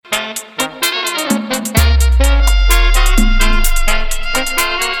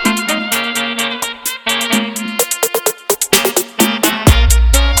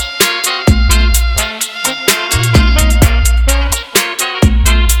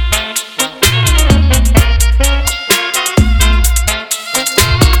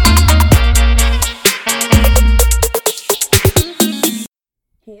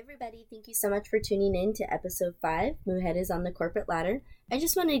so much for tuning in to episode 5, Mujeres on the Corporate Ladder. I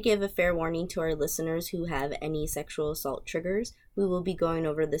just want to give a fair warning to our listeners who have any sexual assault triggers. We will be going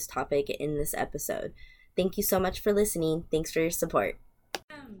over this topic in this episode. Thank you so much for listening. Thanks for your support.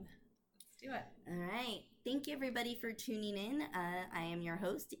 Let's do it. All right. Thank you, everybody, for tuning in. I am your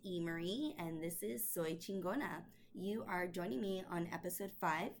host, E. Marie, and this is Soy Chingona. You are joining me on episode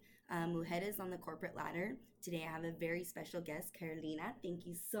 5, Mujeres on the Corporate Ladder. Today I have a very special guest, Carolina. Thank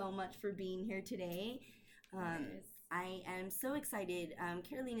you so much for being here today. I am so excited.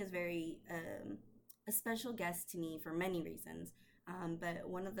 Carolina is very a special guest to me for many reasons. But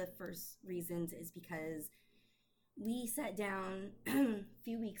one of the first reasons is because we sat down a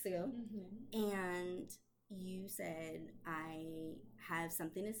few weeks ago and you said, I have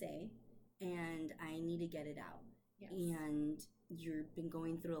something to say and I need to get it out. Yes. And you've been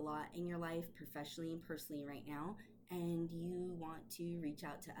going through a lot in your life, professionally and personally right now, and you want to reach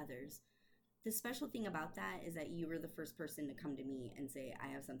out to others. The special thing about that is that you were the first person to come to me and say, I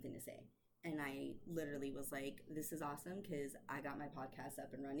have something to say. And I literally was like, this is awesome because I got my podcast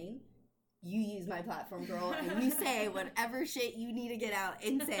up and running. You use my platform, girl, and you say whatever shit you need to get out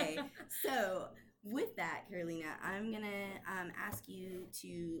and say. So with that, Carolina, I'm going to ask you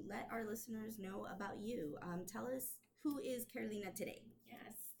to let our listeners know about you. Tell us, who is Carolina today?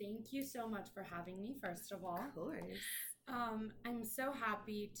 Yes, thank you so much for having me, first of all. Of course. I'm so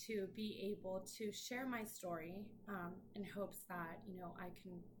happy to be able to share my story in hopes that, I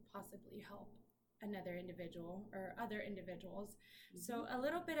can possibly help another individual or other individuals. Mm-hmm. So a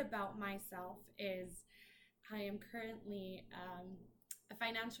little bit about myself is I am currently a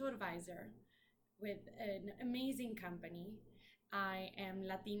financial advisor with an amazing company. I am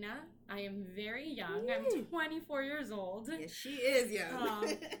Latina. I am very young. I'm 24 years old. Yes, she is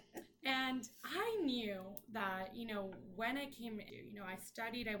young. And I knew that, when I came,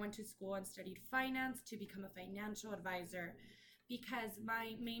 I went to school and studied finance to become a financial advisor because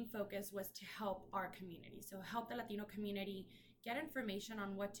my main focus was to help our community. So help the Latino community get information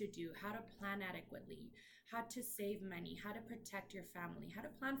on what to do, how to plan adequately, how to save money, how to protect your family, how to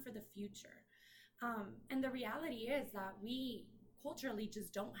plan for the future. And the reality is that we culturally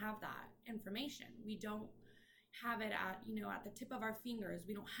just don't have that information. We don't have it at the tip of our fingers.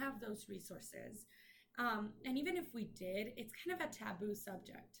 We don't have those resources. And even if we did, it's kind of a taboo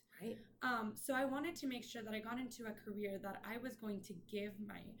subject. Right. So I wanted to make sure that I got into a career that I was going to give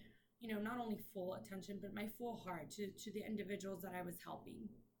my, not only full attention, but my full heart to the individuals that I was helping.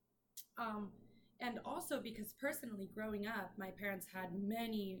 And also because personally growing up, my parents had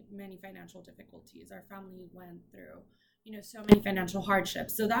many, many financial difficulties. Our family went through, so many financial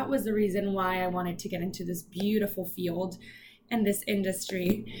hardships. So that was the reason why I wanted to get into this beautiful field and this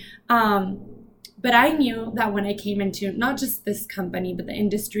industry. But I knew that when I came into not just this company, but the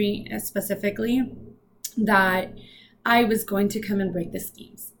industry specifically, that I was going to come and break the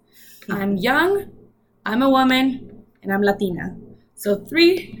schemes. I'm young, I'm a woman, and I'm Latina. So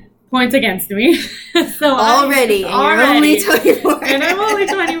 3 points against me. So already. You're only 24. And I'm only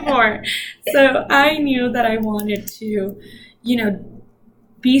 24. So I knew that I wanted to,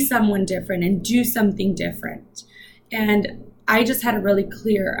 be someone different and do something different. And I just had a really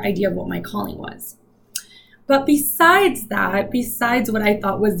clear idea of what my calling was. But besides what I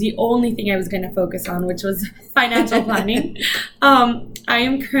thought was the only thing I was going to focus on, which was financial planning, I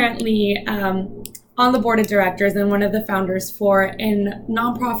am currently on the board of directors and one of the founders for a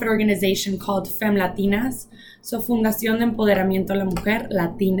nonprofit organization called Fem Latinas, so Fundación de Empoderamiento de la Mujer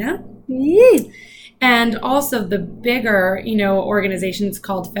Latina. And also the bigger, organization is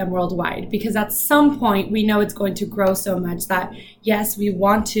called Fem Worldwide, because at some point we know it's going to grow so much that, yes, we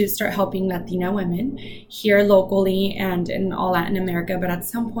want to start helping Latina women here locally and in all Latin America. But at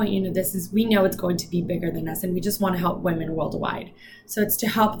some point, we know it's going to be bigger than us, and we just want to help women worldwide. So it's to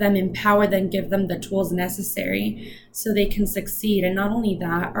help them, empower them, give them the tools necessary so they can succeed. And not only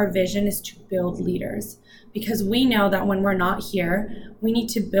that, our vision is to build leaders. Because we know that when we're not here, we need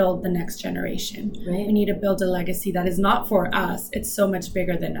to build the next generation. Right. We need to build a legacy that is not for us. It's so much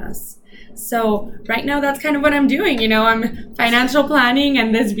bigger than us. So right now, that's kind of what I'm doing. I'm financial planning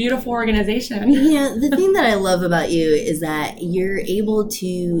and this beautiful organization. The thing that I love about you is that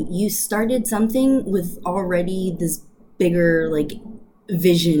you started something with already this bigger,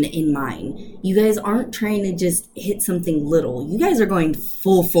 vision in mind. You guys aren't trying to just hit something little. You guys are going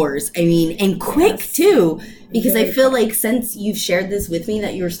full force. And quick too, because I feel like since you've shared this with me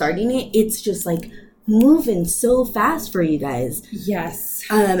that you're starting it, it's just moving so fast for you guys. Yes.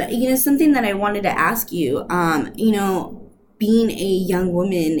 Something that I wanted to ask you, being a young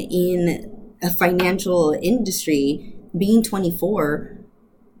woman in a financial industry, being 24,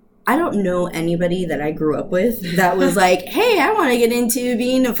 I don't know anybody that I grew up with that was like, hey, I want to get into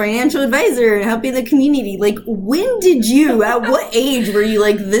being a financial advisor and helping the community. Like, when did you, at what age were you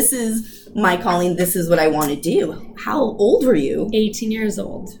like, this is my calling, this is what I want to do? How old were you? 18 years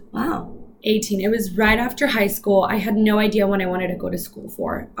old. Wow. 18. It was right after high school. I had no idea what I wanted to go to school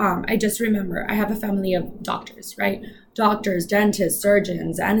for. I just remember I have a family of doctors, right? Doctors, dentists,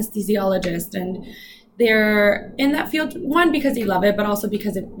 surgeons, anesthesiologists, and they're in that field, one, because they love it, but also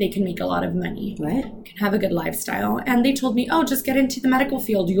because they can make a lot of money. Right. Can have a good lifestyle. And they told me, oh, just get into the medical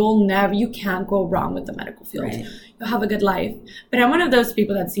field. You can't go wrong with the medical field. Right. You'll have a good life. But I'm one of those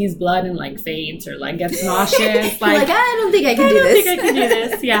people that sees blood and like faints or like gets nauseous. Like, I don't think I can do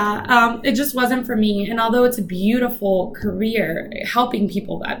this. Yeah. It just wasn't for me. And although it's a beautiful career, helping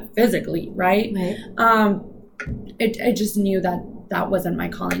people physically, right? I just knew that wasn't my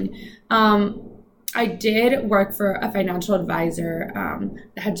calling. I did work for a financial advisor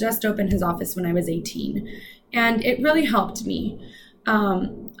that had just opened his office when I was 18. And it really helped me.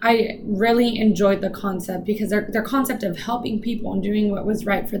 I really enjoyed the concept because their concept of helping people and doing what was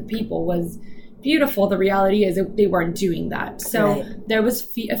right for the people was beautiful. The reality is that they weren't doing that. So there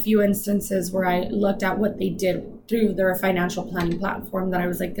was a few instances where I looked at what they did through their financial planning platform that I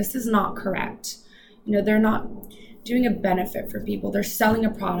was like, this is not correct. They're not doing a benefit for people. They're selling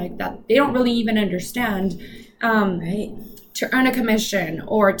a product that they don't really even understand to earn a commission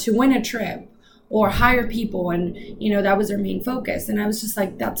or to win a trip or hire people. And, that was their main focus. And I was just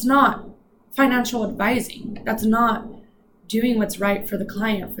like, that's not financial advising. That's not doing what's right for the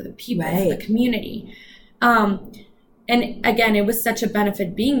client, for the people, for the community. And again, it was such a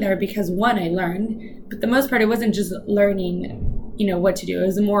benefit being there because one, I learned, but the most part, it wasn't just learning what to do. It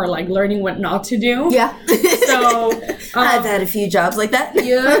was more like learning what not to do. Yeah. So I've had a few jobs like that.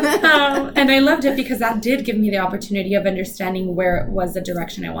 Yeah. And I loved it because that did give me the opportunity of understanding where it was the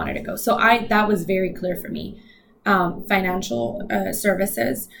direction I wanted to go. So that was very clear for me. Financial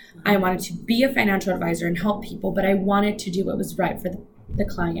services. I wanted to be a financial advisor and help people, but I wanted to do what was right for the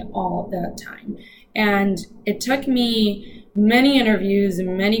client all the time. And it took me many interviews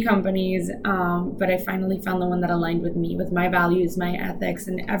and many companies, but I finally found the one that aligned with me, with my values, my ethics,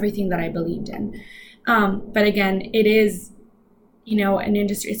 and everything that I believed in. But again, it is, an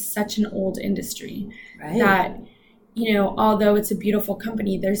industry, it's such an old industry that, although it's a beautiful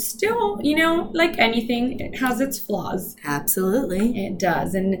company, there's still, like anything, it has its flaws. Absolutely. It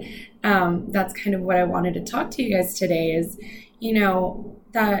does. And that's kind of what I wanted to talk to you guys today is,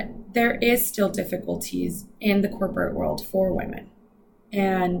 that there is still difficulties in the corporate world for women.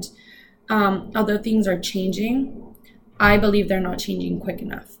 And although things are changing, I believe they're not changing quick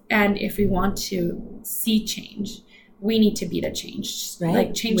enough. And if we want to see change, we need to be the change. Right.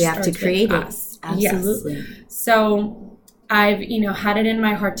 Like change we have to create us. Absolutely. Yes. So I've, had it in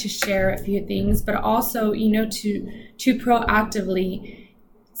my heart to share a few things, but also, to proactively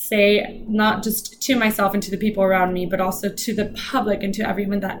say, not just to myself and to the people around me, but also to the public and to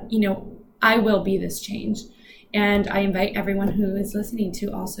everyone that, I will be this change. And I invite everyone who is listening to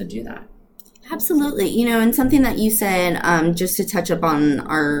also do that. Absolutely. And something that you said, just to touch up on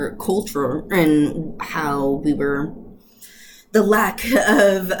our culture and how we were, the lack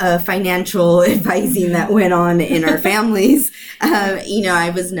of financial advising that went on in our families.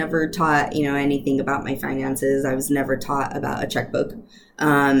 I was never taught, anything about my finances. I was never taught about a checkbook.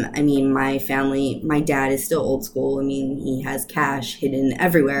 My family, my dad is still old school. He has cash hidden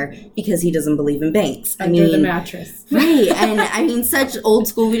everywhere because he doesn't believe in banks. Under the mattress. Right. And such old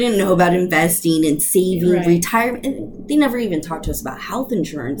school. We didn't know about investing and saving, retirement. They never even talked to us about health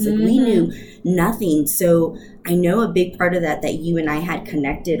insurance. Like we knew nothing. So I know a big part of that you and I had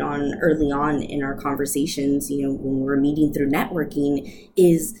connected on early on in our conversations, when we were meeting through networking,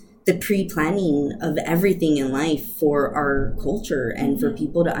 is the pre-planning of everything in life for our culture and for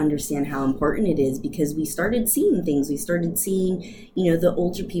people to understand how important it is, because we started seeing things. We started seeing, the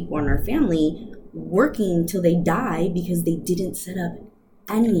older people in our family working till they die because they didn't set up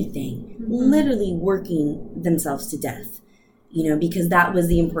anything, literally working themselves to death, because that was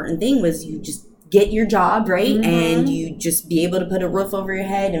the important thing, was you just get your job, right? And you just be able to put a roof over your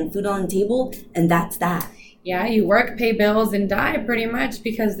head and food on the table, and that's that. Yeah, you work, pay bills, and die pretty much,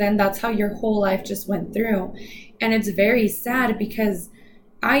 because then that's how your whole life just went through. And it's very sad because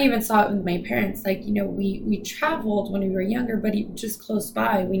I even saw it with my parents. Like, we traveled when we were younger, but just close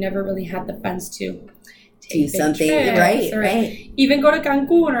by. We never really had the funds to do something, right? Even go to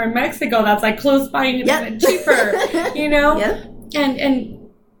Cancun or Mexico. That's like close by and even cheaper, Yep.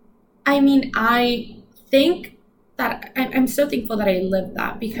 And I think I'm so thankful that I lived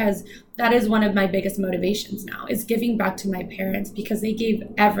that, because that is one of my biggest motivations now, is giving back to my parents, because they gave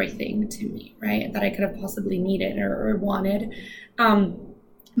everything to me, right, that I could have possibly needed or wanted.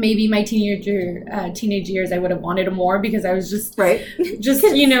 Maybe my teenage years, I would have wanted more, because I was just right. You're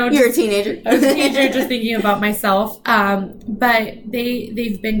a teenager. I was a teenager, just thinking about myself. But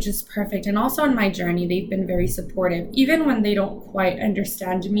they've been just perfect, and also on my journey, they've been very supportive, even when they don't quite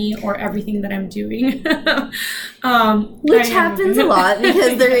understand me or everything that I'm doing. Which happens a lot,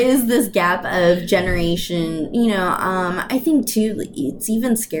 because there is this gap of generation. I think too, it's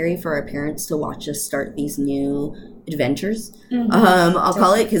even scary for our parents to watch us start these new adventures. I'll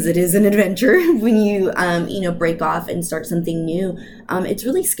call it, because it is an adventure when you break off and start something new. It's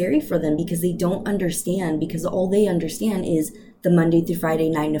really scary for them, because they don't understand, because all they understand is the Monday through Friday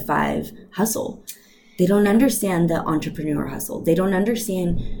 9 to 5 hustle. They don't understand the entrepreneur hustle. They don't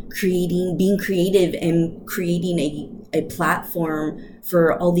understand being creative and creating a platform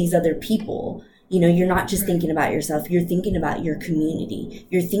for all these other people. You're not just thinking about yourself. You're thinking about your community.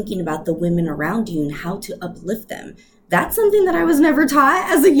 You're thinking about the women around you and how to uplift them. That's something that I was never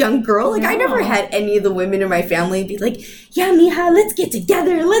taught as a young girl. Like, I never had any of the women in my family be like, yeah, mija, let's get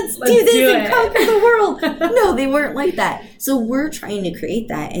together. Let's do this and conquer the world. No, they weren't like that. So we're trying to create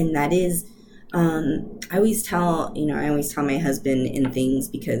that. And that is, I always tell my husband in things,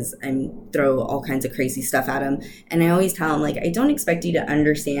 because I throw all kinds of crazy stuff at him. And I always tell him, like, I don't expect you to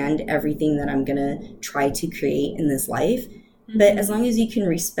understand everything that I'm going to try to create in this life. But as long as you can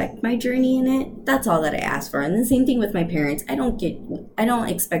respect my journey in it, that's all that I ask for. And the same thing with my parents. I don't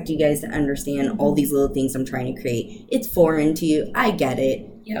expect you guys to understand all these little things I'm trying to create. It's foreign to you. I get it.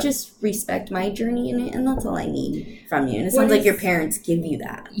 Yep. Just respect my journey in it, and that's all I need from you. And it sounds like your parents give you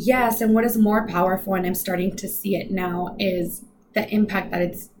that. Yes, and what is more powerful, and I'm starting to see it now, is the impact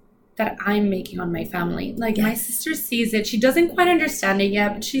that I'm making on my family. Like, my sister sees it. She doesn't quite understand it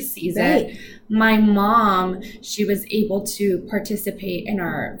yet, but she sees it. My mom, she was able to participate in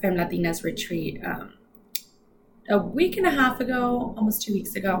our Femme Latinas retreat a week and a half ago, almost 2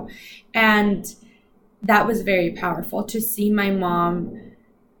 weeks ago. And that was very powerful to see my mom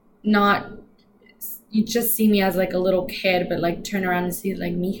not you just see me as like a little kid, but like turn around and see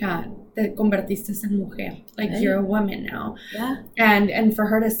like, mija, te convertiste en mujer. Like, you're a woman now. Yeah. And for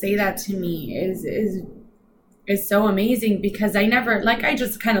her to say that to me is so amazing, because I never, like, I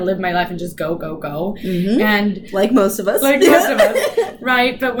just kind of live my life and just go. Mm-hmm. And like most of us.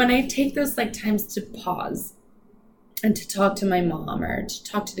 Right? But when I take those like times to pause and to talk to my mom or to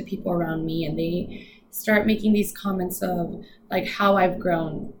talk to the people around me, and they start making these comments of like how I've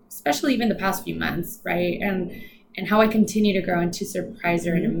grown, especially even the past few months, right? And how I continue to grow and to surprise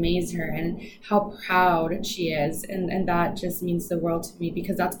her and amaze her, and how proud she is. And that just means the world to me,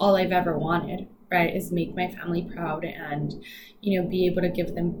 because that's all I've ever wanted, right? Is make my family proud and, you know, be able to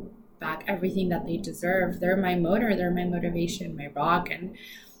give them back everything that they deserve. They're my motor, they're my motivation, my rock. And,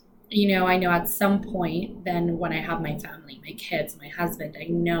 you know, I know at some point then when I have my family, my kids, my husband, I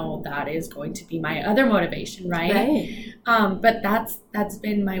know that is going to be my other motivation, right? But that's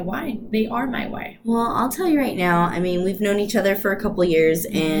been my why. They are my why. Well, I'll tell you right now, I mean, we've known each other for a couple years,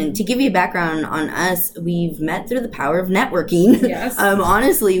 and to give you a background on us, we've met through the power of networking. Yes.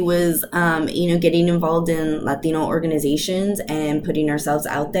 Honestly was, getting involved in Latino organizations and putting ourselves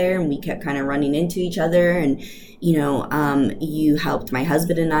out there, and we kept kind of running into each other. And you helped my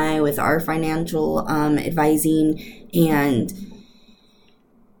husband and I with our financial advising, and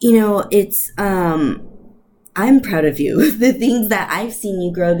it's I'm proud of you, the things that I've seen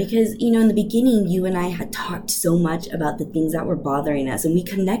you grow, because in the beginning you and I had talked so much about the things that were bothering us, and we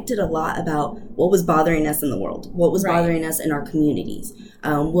connected a lot about what was bothering us in the world, what was bothering us in our communities,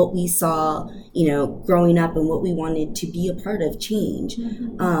 what we saw growing up, and what we wanted to be a part of change.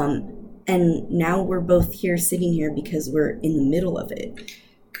 And now we're both sitting here because we're in the middle of it.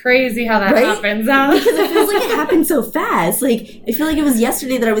 Crazy how that happens, huh? Because it feels like it happened so fast. Like, I feel like it was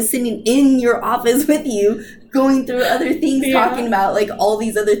yesterday that I was sitting in your office with you, going through other things, talking about like all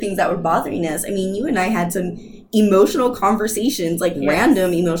these other things that were bothering us. I mean, you and I had some emotional conversations, like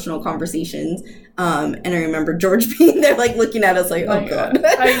random emotional conversations. And I remember George being there, like looking at us like, oh God,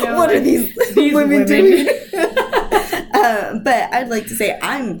 I know, what are these women doing? But I'd like to say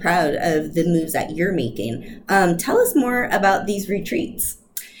I'm proud of the moves that you're making. Tell us more about these retreats.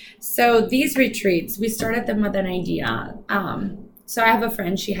 So these retreats, we started them with an idea. So I have a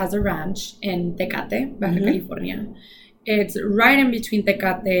friend, she has a ranch in Tecate, Baja California. It's right in between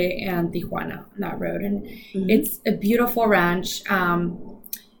Tecate and Tijuana, on that road. And it's a beautiful ranch.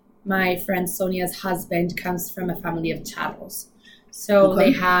 My friend Sonia's husband comes from a family of charros. So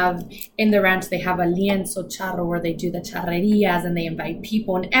they have, in the ranch, they have a lienzo charro where they do the charrerías and they invite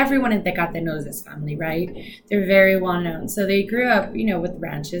people. And everyone in Tecate knows this family, right? They're very well known. So they grew up, with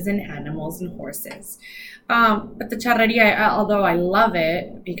ranches and animals and horses. But the charrería, although I love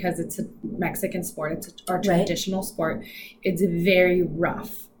it because it's a Mexican sport, it's our traditional sport, it's very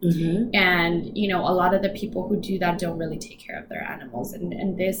rough. Mm-hmm. And, a lot of the people who do that don't really take care of their animals.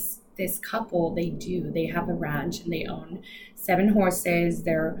 And this couple, they have a ranch and they own 7 horses.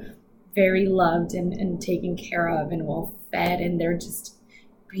 They're very loved and taken care of and well fed, and they're just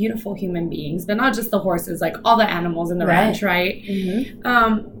beautiful human beings, but not just the horses, like all the animals in the ranch, right?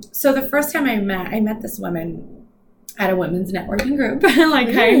 Mm-hmm. So the first time I met this woman at a women's networking group.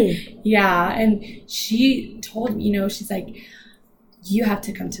 And she told me, she's like, you have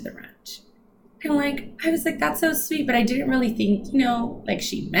to come to the ranch. And I was like, that's so sweet, but I didn't really think,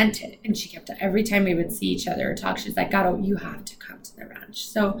 she meant it. And she kept, every time we would see each other or talk, she's like, Gato, you have to come to the ranch.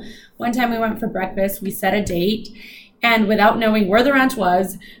 So one time we went for breakfast, we set a date, and without knowing where the ranch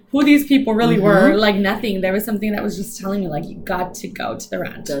was, who these people really were, nothing. There was something that was just telling me, you got to go to the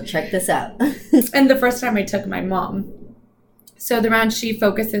ranch. Go check this out. And the first time I took my mom. So the ranch, she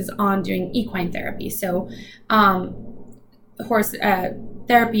focuses on doing equine therapy. So horse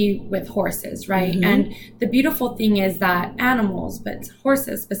therapy with horses, right? Mm-hmm. And the beautiful thing is that animals, but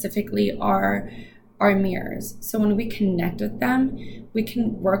horses specifically, are mirrors. So when we connect with them, we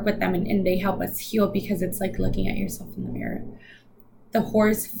can work with them and they help us heal, because it's like looking at yourself in the mirror. The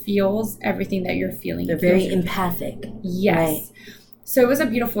horse feels everything that you're feeling. They're very empathic. Yes. Right? So it was a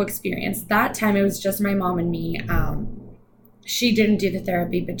beautiful experience. That time it was just my mom and me. She didn't do the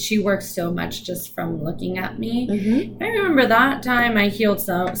therapy, but she worked so much just from looking at me. Mm-hmm. I remember that time I healed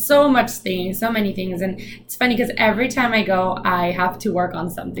so many things. And it's funny because every time I go, I have to work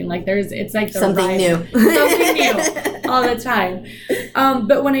on something. It's like something new all the time.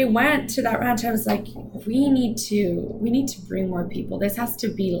 But when I went to that ranch, I was like, we need to bring more people. This has to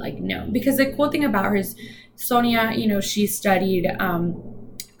be known, because the cool thing about her is Sonia, she studied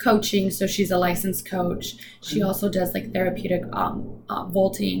coaching, so she's a licensed coach. She also does therapeutic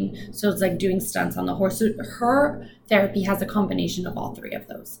vaulting, so it's doing stunts on the horse. So her therapy has a combination of all 3 of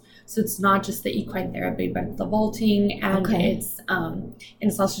those. So it's not just the equine therapy, but it's the vaulting, and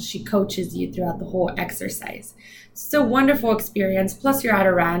it's also, she coaches you throughout the whole exercise. It's a wonderful experience. Plus you're at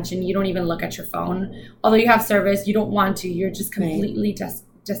a ranch and you don't even look at your phone. Although you have service, you don't want to. You're just completely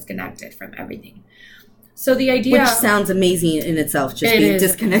disconnected from everything. So the idea... Which sounds amazing in itself, just being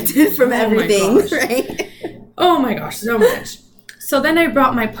disconnected from everything, right? Oh my gosh, so much. So then I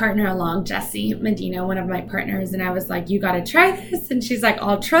brought my partner along, Jessie Medina, one of my partners, and I was like, you got to try this. And she's like,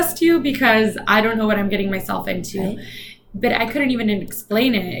 I'll trust you because I don't know what I'm getting myself into. Right. But I couldn't even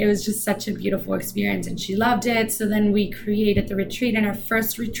explain it. It was just such a beautiful experience, and she loved it. So then we created the retreat, and our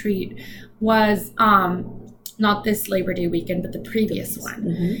first retreat was... not this Labor Day weekend, but the previous one.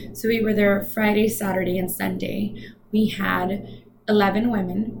 Mm-hmm. So we were there Friday, Saturday, and Sunday. We had 11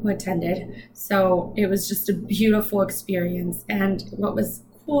 women who attended. So it was just a beautiful experience. And what was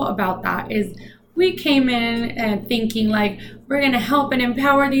cool about that is we came in and thinking we're going to help and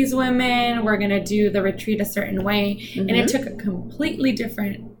empower these women. We're going to do the retreat a certain way. Mm-hmm. And it took a completely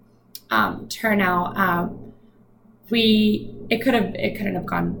different turnout. It couldn't have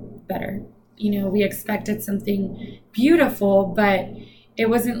gone better. We expected something beautiful, but it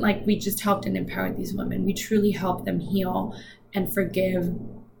wasn't like we just helped and empowered these women. We truly helped them heal and forgive.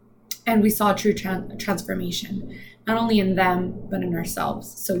 And we saw a true transformation, not only in them, but in ourselves.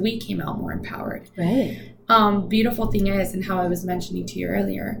 So we came out more empowered. Right. Beautiful thing is, and how I was mentioning to you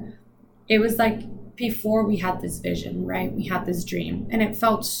earlier, it was before we had this vision, right? We had this dream, and it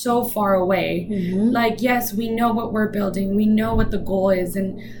felt so far away. Mm-hmm. Yes, we know what we're building. We know what the goal is,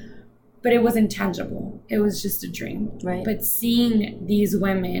 but it wasn't tangible. It was just a dream. Right. But seeing these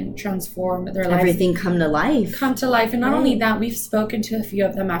women transform their lives. Everything come to life. And not only that, we've spoken to a few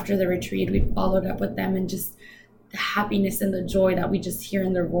of them after the retreat. We've followed up with them, and just the happiness and the joy that we just hear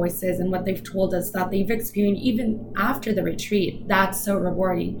in their voices and what they've told us that they've experienced even after the retreat. That's so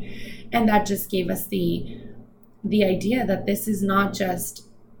rewarding. And that just gave us the idea that this is not just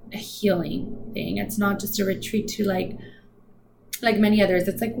a healing thing. It's not just a retreat to like many others.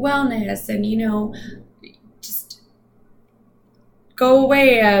 It's wellness and, just go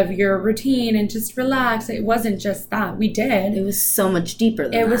away of your routine and just relax. It wasn't just that. We did. It was so much deeper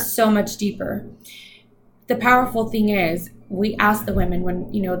than that. It was so much deeper. the powerful thing is, we asked the women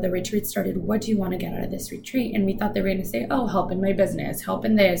when, the retreat started, what do you want to get out of this retreat? And we thought they were going to say, oh, help in my business, help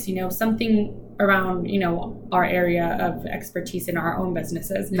in this, something around, our area of expertise in our own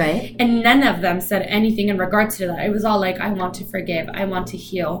businesses. Right. And none of them said anything in regards to that. It was all like, I want to forgive. I want to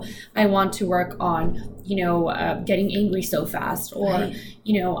heal. I want to work on, getting angry so fast. Or, right.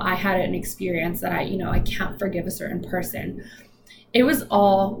 I had an experience that I can't forgive a certain person. It was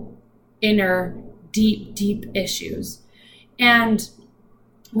all inner, deep, deep issues. And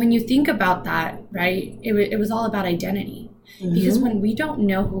when you think about that, right, it was all about identity. Mm-hmm. Because when we don't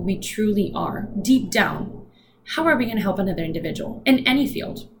know who we truly are, deep down, how are we going to help another individual in any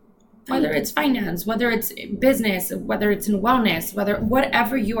field? Whether it's finance, whether it's business, whether it's in wellness,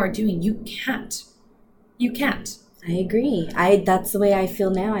 whatever you are doing, you can't. You can't. I agree. That's the way I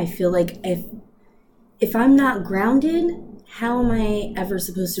feel now. I feel like if I'm not grounded, how am I ever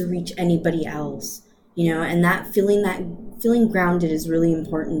supposed to reach anybody else? And that feeling grounded is really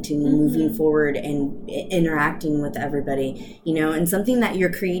important to me, mm-hmm. moving forward and interacting with everybody, and something that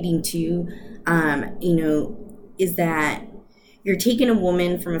you're creating too, is that you're taking a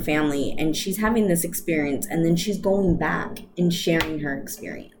woman from a family and she's having this experience and then she's going back and sharing her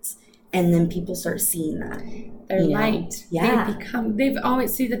experience. And then people start seeing that. They're light. Yeah. They've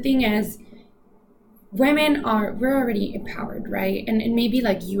always, see, the thing is, we're already empowered, right? And maybe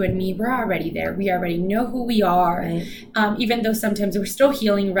like you and me, we're already there. We already know who we are, right. Even though sometimes we're still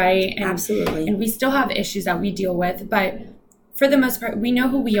healing, right? And, absolutely. And we still have issues that we deal with. But for the most part, we know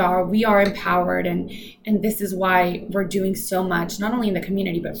who we are. We are empowered. And this is why we're doing so much, not only in the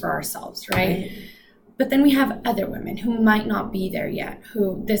community, but for ourselves, right? But then we have other women who might not be there yet,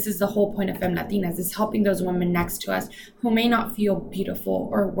 who this is the whole point of Femlatinas, is helping those women next to us who may not feel beautiful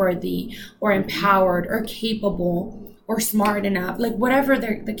or worthy or empowered or capable or smart enough, like whatever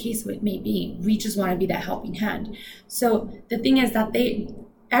the case may be. We just want to be that helping hand. So the thing is that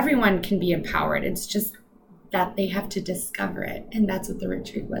everyone can be empowered. It's just that they have to discover it. And that's what the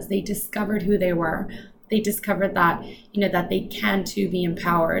retreat was. They discovered who they were. They discovered that, that they can too be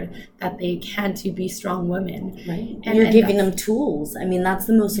empowered, that they can too be strong women. Right. And you're giving them tools. I mean, that's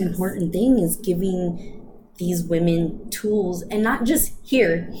the most important thing, is giving these women tools, and not just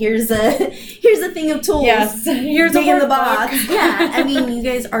here's a thing of tools. Yes. Here's a in the box. Yeah. I mean, you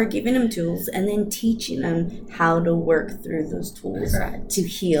guys are giving them tools and then teaching them how to work through those tools. Correct. To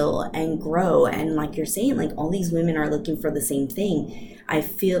heal and grow. And like you're saying, like all these women are looking for the same thing. I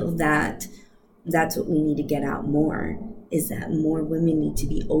feel that that's what we need to get out more, is that more women need to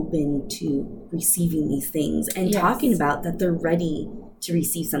be open to receiving these things and talking about that they're ready to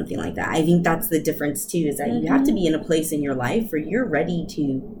receive something like that. I think that's the difference too, is that you have to be in a place in your life where you're ready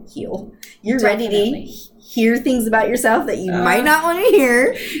to heal. You're ready to hear things about yourself that you might not want to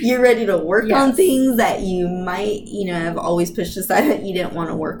hear. You're ready to work on things that you might, have always pushed aside that you didn't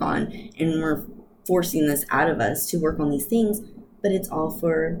want to work on. And we're forcing this out of us to work on these things. But it's all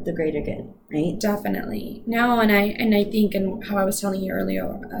for the greater good, right? Definitely. No, and I think, and how I was telling you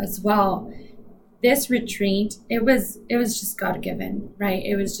earlier as well, this retreat, it was just God-given, right?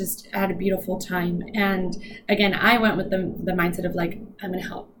 It was just, I had a beautiful time. And again, I went with the mindset of like, I'm going to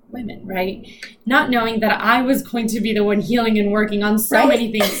help women, right? Not knowing that I was going to be the one healing and working on so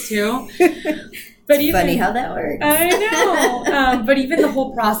many things too. But it's funny how that works. I know. But even the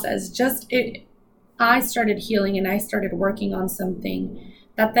whole process, I started healing and I started working on something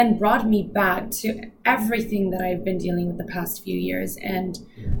that then brought me back to everything that I've been dealing with the past few years, and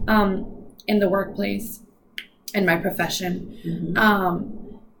in the workplace, in my profession,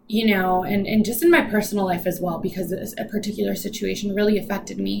 and just in my personal life as well, because a particular situation really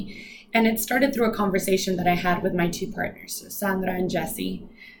affected me. And it started through a conversation that I had with my two partners, so Sandra and Jessie.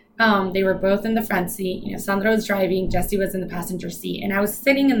 They were both in the front seat. Sandra was driving, Jessie was in the passenger seat, and I was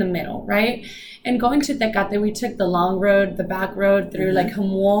sitting in the middle, right? And going to Tecate, we took the long road, the back road through like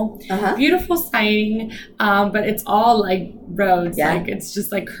Hamuel. Beautiful sighting, but it's all like roads. Like it's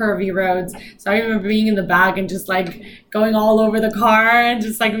just like curvy roads. So I remember being in the back and just like going all over the car and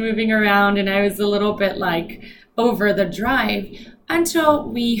just like moving around. And I was a little bit like over the drive until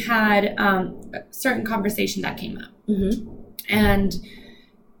we had a certain conversation that came up. And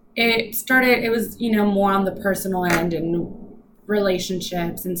it was, more on the personal end and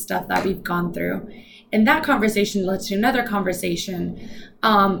relationships and stuff that we've gone through. And that conversation led to another conversation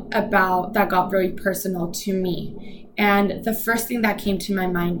about that got very personal to me. And the first thing that came to my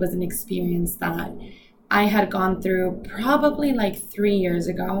mind was an experience that I had gone through probably like 3 years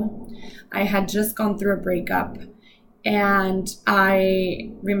ago. I had just gone through a breakup. And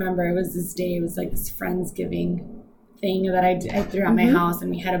I remember it was this day, it was like this Friendsgiving thing that I threw at my house, and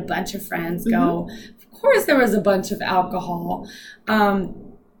we had a bunch of friends go Of course, there was a bunch of alcohol.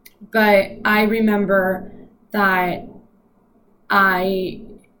 But I remember that I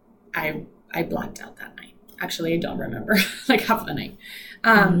blacked out that night. Actually, I don't remember like half the night.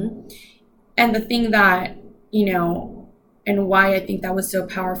 And the thing that, and why I think that was so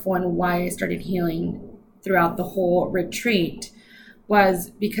powerful and why I started healing throughout the whole retreat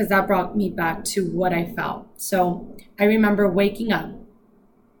was because that brought me back to what I felt. So I remember waking up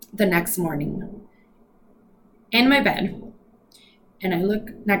the next morning in my bed, and I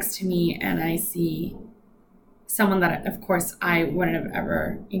look next to me and I see someone that, of course, I wouldn't have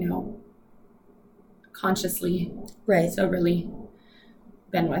ever, consciously, soberly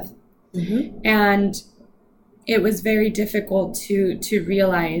been with. And it was very difficult to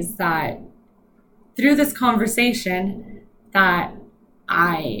realize that through this conversation that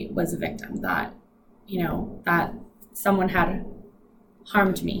I was a victim, that, that someone had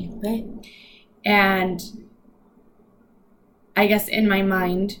harmed me. Right. And I guess in my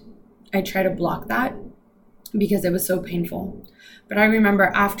mind, I try to block that because it was so painful. But I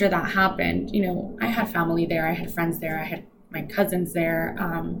remember after that happened, I had family there, I had friends there, I had my cousins there.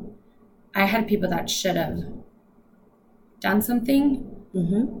 I had people that should have done something.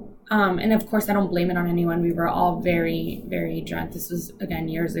 And of course, I don't blame it on anyone. We were all very, very drunk. This was, again,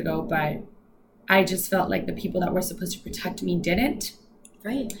 years ago, but I just felt like the people that were supposed to protect me didn't.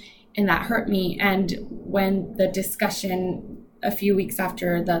 Right. And that hurt me. And when the discussion a few weeks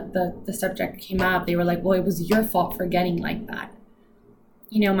after the subject came up, they were like, well, it was your fault for getting like that.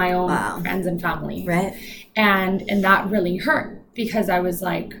 My own friends and family. Right. And that really hurt because I was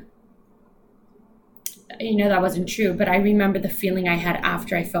like, that wasn't true. But I remember the feeling I had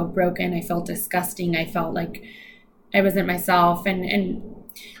after. I felt broken. I felt disgusting. I felt like I wasn't myself. And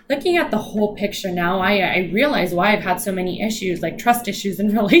looking at the whole picture now, I realize why I've had so many issues, like trust issues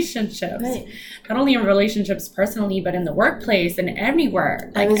in relationships. Right. Not only in relationships personally, but in the workplace and everywhere.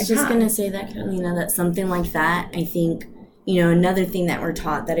 I was just going to say that, Carolina, that something like that, I think, another thing that we're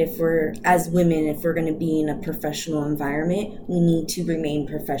taught that if we're, as women, if we're going to be in a professional environment, we need to remain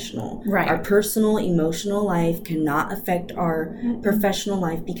professional. Right. Our personal, emotional life cannot affect our professional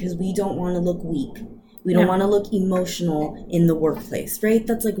life because we don't want to look weak. We don't want to look emotional in the workplace, right?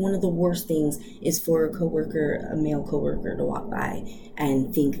 That's like one of the worst things is for a male coworker to walk by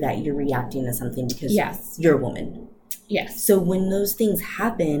and think that you're reacting to something because you're a woman. Yes. So when those things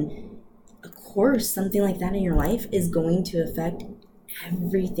happen, of course, something like that in your life is going to affect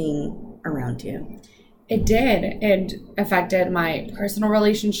everything around you. It did. It affected my personal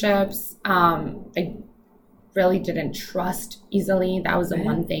relationships. I really didn't trust easily. That was the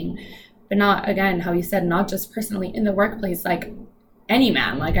one thing. But not, again, how you said, not just personally in the workplace, like any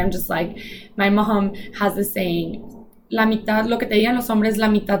man. Like, I'm just like, my mom has this saying, la mitad, lo que te digan los hombres, la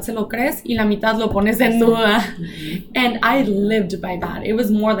mitad se lo crees y la mitad lo pones en duda. And I lived by that. It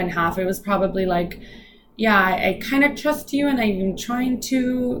was more than half. It was probably like, I kind of trust you and I'm trying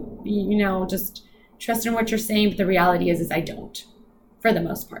to, just trust in what you're saying. But the reality is I don't, for the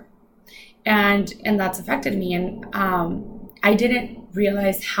most part. And that's affected me. And I didn't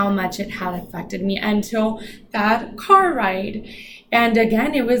realize how much it had affected me until that car ride. And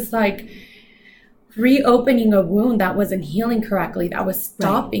again, it was like reopening a wound that wasn't healing correctly, that was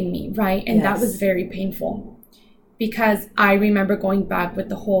stopping me, right? And that was very painful because I remember going back with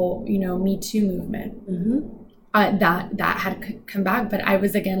the whole, Me Too movement. That had come back, but I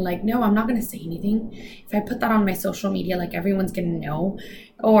was again like, no, I'm not going to say anything. If I put that on my social media, like everyone's going to know,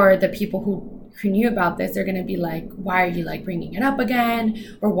 or the people who knew about this, they're going to be like, why are you like bringing it up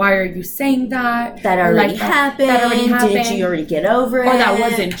again? Or why are you saying that? That already happened. That already happened. Did you already get over it? Or that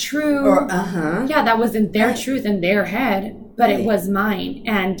wasn't true. Or that wasn't their truth in their head, but it was mine.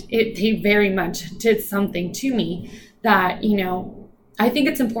 And they very much did something to me that, I think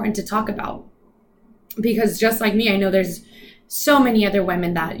it's important to talk about. Because just like me, I know there's so many other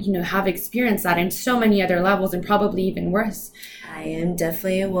women that, have experienced that in so many other levels and probably even worse. I am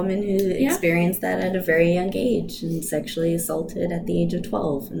definitely a woman who experienced that at a very young age and sexually assaulted at the age of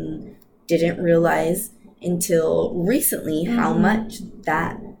 12 and didn't realize until recently how much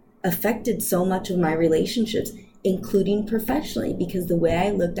that affected so much of my relationships, including professionally, because the way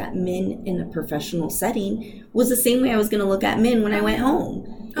I looked at men in a professional setting was the same way I was going to look at men when I went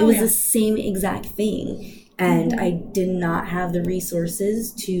home. It was the same exact thing. And I did not have the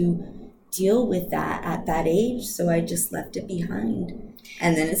resources to deal with that at that age. So I just left it behind.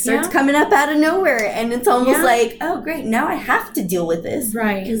 And then it starts coming up out of nowhere. And it's almost like, oh, great. Now I have to deal with this.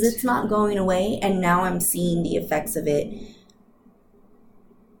 Right. Because it's not going away. And now I'm seeing the effects of it,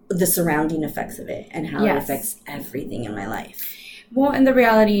 the surrounding effects of it, and how it affects everything in my life. Well, and the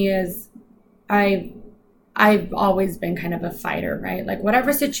reality is I I've always been kind of a fighter, right? Like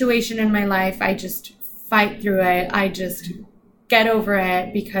whatever situation in my life, I just fight through it. I just get over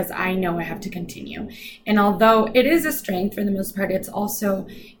it because I know I have to continue. And although it is a strength for the most part,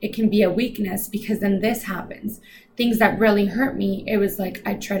 it can be a weakness, because then this happens. Things that really hurt me, it was like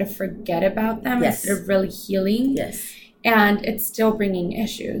I try to forget about them instead of really healing. Yes. And it's still bringing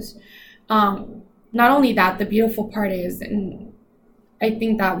issues. Not only that, the beautiful part is, and I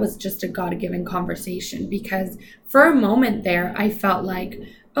think that was just a God-given conversation, because for a moment there, I felt like,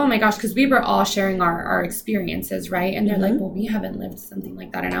 oh my gosh, because we were all sharing our experiences, right? And they're like, well, we haven't lived something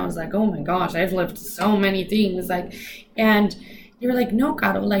like that. And I was like, oh my gosh, I've lived so many things. Like, and they were like, no,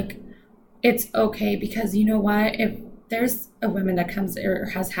 Caro, like, it's okay, because you know what? If there's a woman that comes or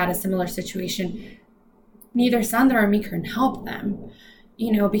has had a similar situation, neither Sandra or me can help them,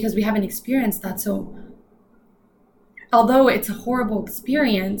 because we haven't experienced that. So although it's a horrible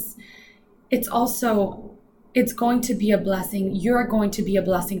experience, it's going to be a blessing. You're going to be a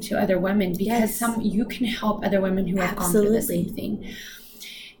blessing to other women, because you can help other women who have gone through the same thing.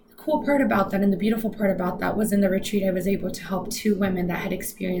 The cool part about that, and the beautiful part about that, was in the retreat, I was able to help 2 women that had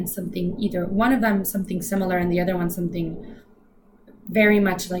experienced something, either one of them something similar and the other one something very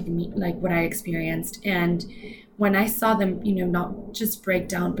much like me, like what I experienced. And when I saw them, not just break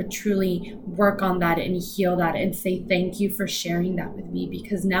down, but truly work on that and heal that and say, thank you for sharing that with me,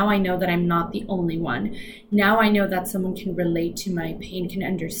 because now I know that I'm not the only one. Now I know that someone can relate to my pain, can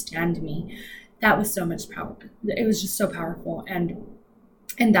understand me. That was so much power. It was just so powerful.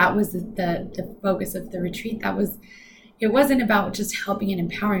 And that was the focus of the retreat. It wasn't about just helping and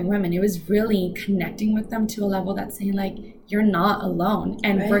empowering women. It was really connecting with them to a level that's saying, like, you're not alone.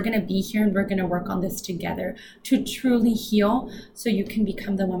 And we're going to be here, and we're going to work on this together to truly heal, so you can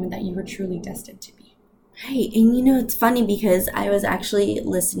become the woman that you were truly destined to be. Right. And it's funny, because I was actually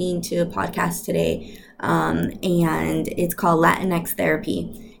listening to a podcast today, and it's called Latinx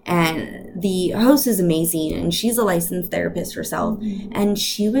Therapy. And the host is amazing, and she's a licensed therapist herself. And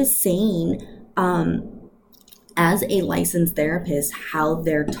she was saying, as a licensed therapist, how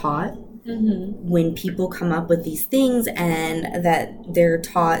they're taught when people come up with these things, and that they're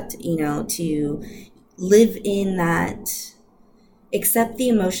taught, to live in that, accept the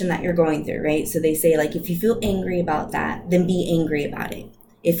emotion that you're going through, right? So they say, like, if you feel angry about that, then be angry about it.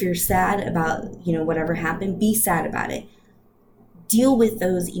 If you're sad about, whatever happened, be sad about it. Deal with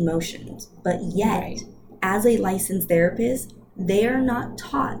those emotions. But yet, as a licensed therapist, they are not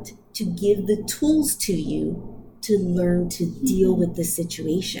taught to give the tools to you to learn to deal with the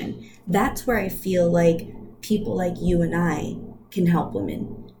situation. That's where I feel like people like you and I can help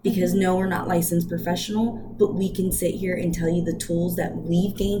women, because no, we're not licensed professional, but we can sit here and tell you the tools that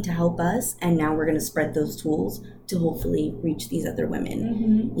we've gained to help us, and now we're going to spread those tools to hopefully reach these other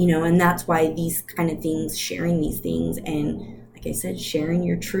women. And that's why these kind of things, sharing these things, and like I said, sharing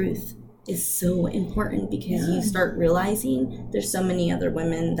your truth is so important, because you start realizing there's so many other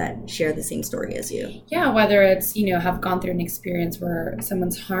women that share the same story as you. Yeah, whether it's, have gone through an experience where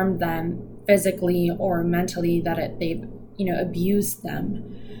someone's harmed them physically or mentally, that they've, abused them,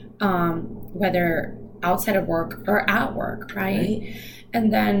 whether outside of work or at work, right?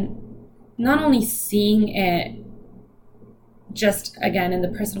 And then not only seeing it just, again, in the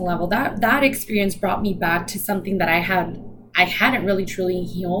personal level, that experience brought me back to something that I hadn't really truly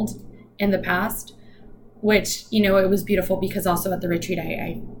healed in the past, which, it was beautiful, because also at the retreat,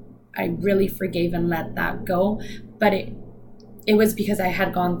 I really forgave and let that go. But it was because I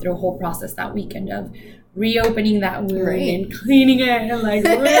had gone through a whole process that weekend of reopening that wound and cleaning it, and like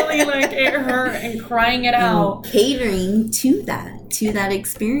really like it hurt, and crying it out. Catering to that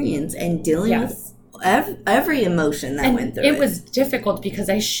experience, and dealing with every emotion that went through it. It was difficult, because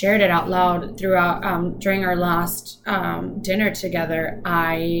I shared it out loud throughout during our last dinner together.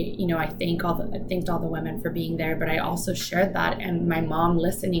 I thanked all the women for being there, but I also shared that, and my mom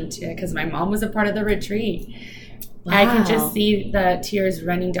listening to it, because my mom was a part of the retreat. Wow. I could just see the tears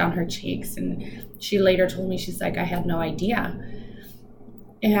running down her cheeks, and she later told me, she's like, I had no idea.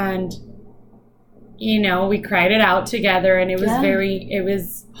 And we cried it out together, and it was it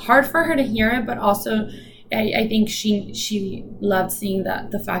was hard for her to hear it, but also I think she loved seeing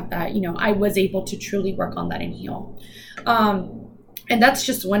the fact that, I was able to truly work on that and heal. And that's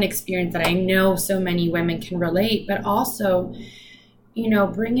just one experience that I know so many women can relate, but also,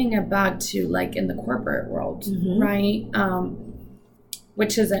 bringing it back to, like, in the corporate world, right?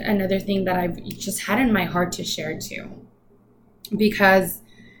 Which is another thing that I've just had in my heart to share too, because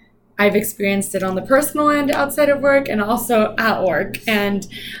I've experienced it on the personal end outside of work and also at work. And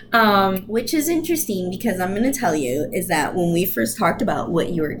which is interesting because I'm going to tell you is that when we first talked about what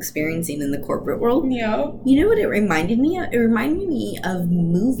you were experiencing in the corporate world, you know what it reminded me of? It reminded me of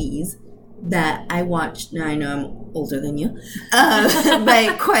movies that I watched. Now I know I'm older than you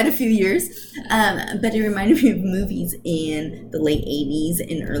by quite a few years, but it reminded me of movies in the late 80s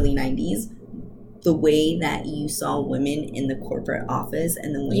and early 90s. The way that you saw women in the corporate office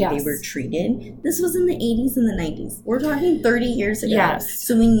and the way they were treated. This was in the 80s and the 90s. We're talking 30 years ago. Yes.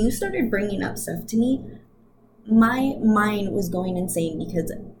 So when you started bringing up stuff to me, my mind was going insane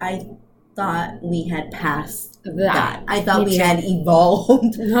because I thought we had passed that. I thought we had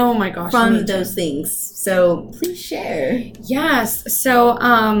evolved oh my gosh, from those things. So please share. Yes. So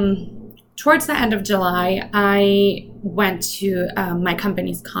towards the end of July, I went to my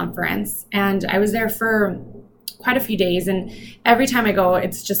company's conference, and I was there for quite a few days. And every time I go,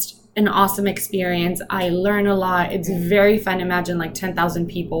 it's just an awesome experience. I learn a lot. It's very fun. Imagine like 10,000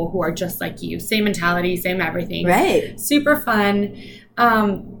 people who are just like you. Same mentality, same everything. Right. Super fun.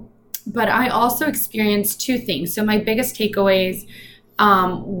 But I also experienced two things. So my biggest takeaways,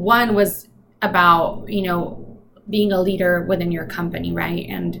 one was about, being a leader within your company, right?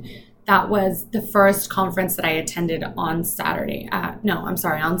 And that was the first conference that I attended on Sunday.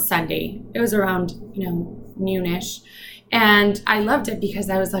 It was around, noonish. And I loved it because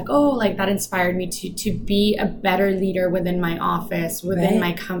I was like, that inspired me to be a better leader within my office, within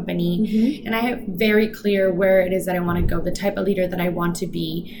my company. Mm-hmm. And I have very clear where it is that I want to go, the type of leader that I want to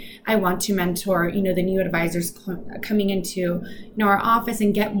be. I want to mentor, the new advisors coming into, our office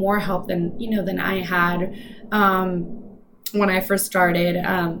and get more help than I had when I first started.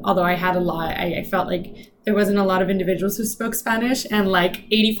 Although I had a lot, I felt like there wasn't a lot of individuals who spoke Spanish, and like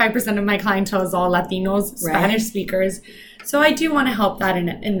 85% of my clientele is all Latinos, Spanish speakers. So I do want to help that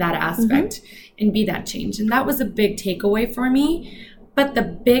in that aspect and be that change. And that was a big takeaway for me. But the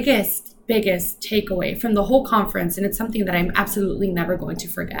biggest takeaway from the whole conference, and it's something that I'm absolutely never going to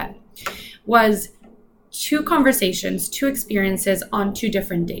forget, was two conversations, two experiences on 2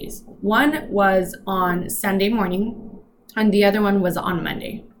 different days. One was on Sunday morning, and the other one was on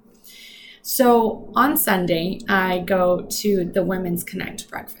Monday. So on Sunday, I go to the Women's Connect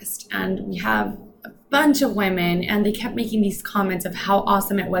breakfast, and we have a bunch of women, and they kept making these comments of how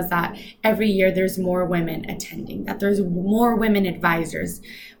awesome it was that every year there's more women attending, that there's more women advisors,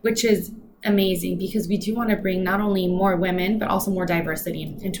 which is amazing because we do want to bring not only more women, but also more diversity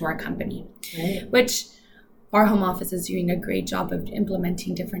into our company, which our home office is doing a great job of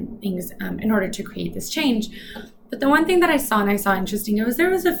implementing different things in order to create this change. But the one thing that I saw interesting, there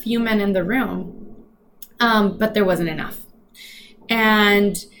was a few men in the room, but there wasn't enough.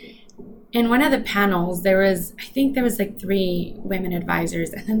 And in one of the panels, I think there was like 3 women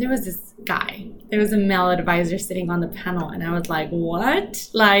advisors, and then there was this guy. There was a male advisor sitting on the panel, and I was like, what?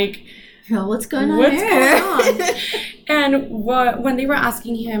 Like, what's going on? And when they were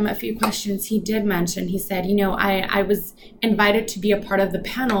asking him a few questions, he did mention, he said, I was invited to be a part of the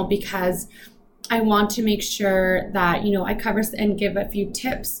panel because I want to make sure that, I cover and give a few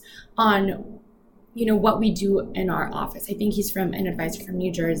tips on, what we do in our office. I think he's an advisor from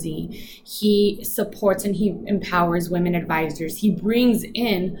New Jersey. He supports and he empowers women advisors. He brings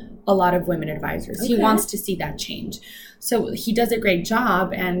in a lot of women advisors. He wants to see that change. So he does a great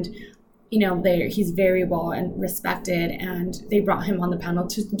job, and he's very well and respected, and they brought him on the panel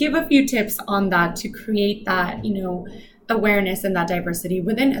to give a few tips on that, to create that, awareness and that diversity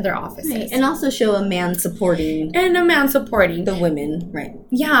within their offices. Right. And also show a man supporting the women. Right.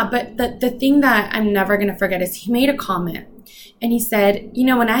 Yeah, but the thing that I'm never going to forget is he made a comment, and he said,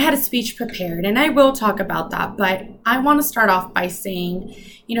 when I had a speech prepared, and I will talk about that, but I want to start off by saying,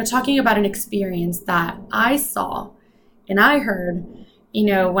 talking about an experience that I saw and I heard,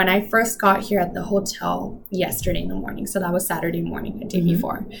 when I first got here at the hotel yesterday in the morning. So that was Saturday morning, the day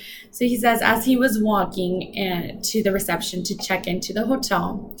before. So he says, as he was walking to the reception to check into the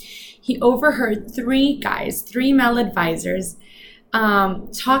hotel, he overheard 3 male advisors,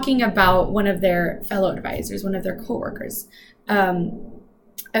 talking about one of their fellow advisors, one of their coworkers,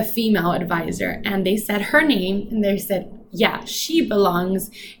 a female advisor. And they said her name, and they said, yeah, she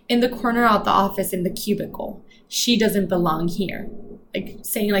belongs in the corner of the office in the cubicle. She doesn't belong here. Like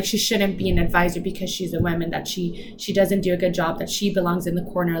saying like she shouldn't be an advisor because she's a woman, that she doesn't do a good job, that she belongs in the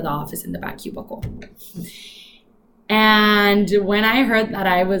corner of the office in the back cubicle. And when I heard that,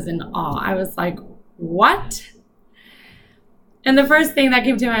 I was in awe. I was like, what? And the first thing that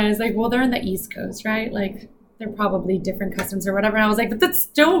came to mind was like, well, they're in the East Coast, right? Like they're probably different customs or whatever. And I was like, but that's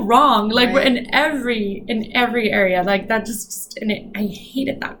still wrong. Like Right. we're in every area. Like that just and I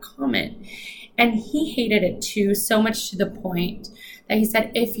hated that comment. And he hated it too, so much to the point that he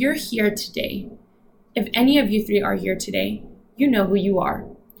said, if you're here today, if any of you three are here today, you know who you are.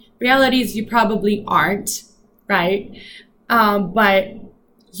 Reality is you probably aren't, right? But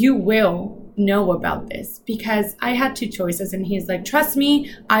you will know about this, because I had two choices, and he's like, trust me,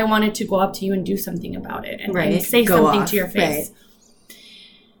 I wanted to go up to you and do something about it and, Right. and say Go something off. to your face. Right.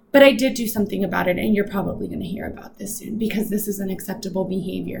 But I did do something about it, and you're probably going to hear about this soon, because this is unacceptable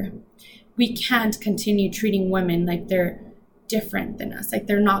behavior. We can't continue treating women like they're different than us, like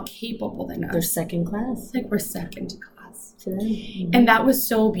they're not capable than us. They're second class. Like we're second class. To them. Mm-hmm. And that was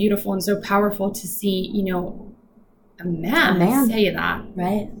so beautiful and so powerful to see, a man say that.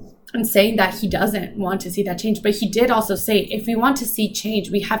 Right. And saying that he doesn't want to see that change. But he did also say, if we want to see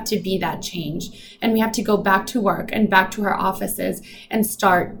change, we have to be that change. And we have to go back to work and back to our offices and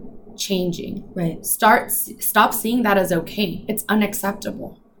start changing. Right. Stop seeing that as okay. It's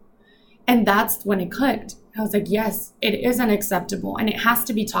unacceptable. And that's when it clicked. I was like, yes, it is unacceptable. And it has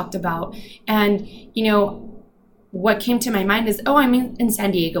to be talked about. And, what came to my mind is, I'm in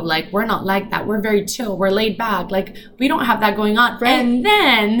San Diego. Like, we're not like that. We're very chill. We're laid back. Like, we don't have that going on. Right. And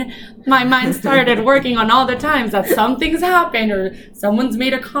then my mind started working on all the times that something's happened or someone's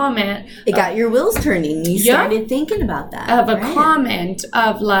made a comment. It got your wheels turning. You started thinking about that. Of a comment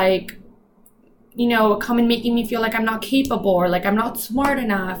of like, a comment making me feel like I'm not capable or like I'm not smart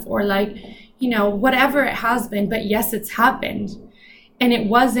enough or like, whatever it has been. But yes, it's happened. And it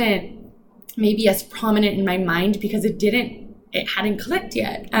wasn't maybe as prominent in my mind because it hadn't clicked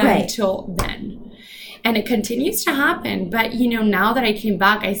yet until then. And it continues to happen. But, now that I came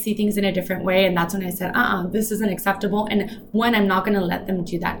back, I see things in a different way. And that's when I said, this isn't acceptable. And one, I'm not going to let them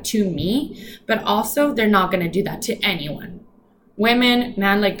do that to me. But also, they're not going to do that to anyone. Women,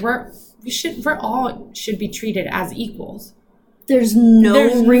 man, like we all should be treated as equals. There's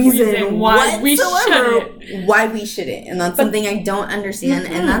no reason why we shouldn't. And that's something I don't understand.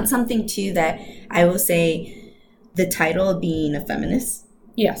 Mm-hmm. And that's something, too, that I will say the title of being a feminist.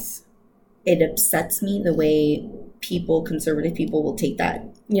 Yes. It upsets me the way conservative people will take that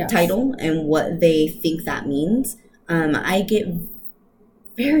title and what they think that means. I get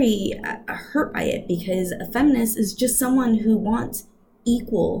very hurt by it because a feminist is just someone who wants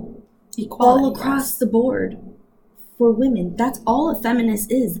equality all across the board. For women, that's all a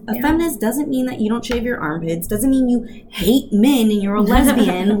feminist is. A feminist doesn't mean that you don't shave your armpits. Doesn't mean you hate men and you're a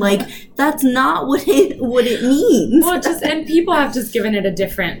lesbian. Like, that's not what it means. Well, and people have just given it a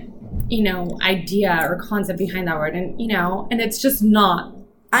different, idea or concept behind that word, and and it's just not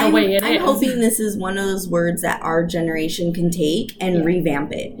the way it is. I'm hoping this is one of those words that our generation can take and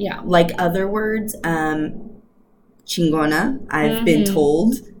revamp it. Yeah, like other words, chingona. I've been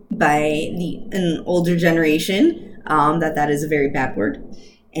told by an older generation. That is a very bad word,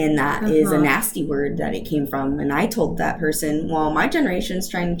 and that is a nasty word that it came from. And I told that person, well, my generation's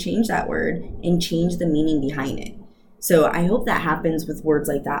trying to change that word and change the meaning behind it. So I hope that happens with words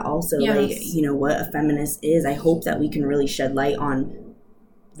like that also. Yes. Like, what a feminist is. I hope that we can really shed light on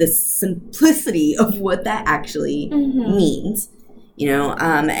the simplicity of what that actually means,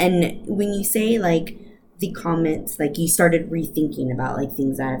 and when you say like the comments, like you started rethinking about like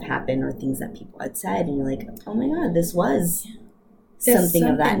things that have happened or things that people had said, and you're like, oh my God, this was something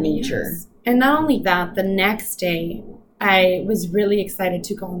of that nature. Yes. And not only that, the next day I was really excited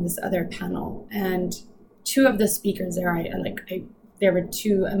to go on this other panel, and two of the speakers there, they're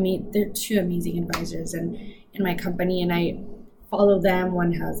two amazing advisors in my company, and I follow them.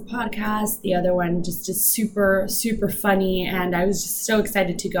 One has a podcast, the other one just is super, super funny, and I was just so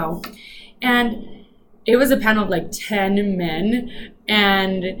excited to go. And it was a panel of like 10 men,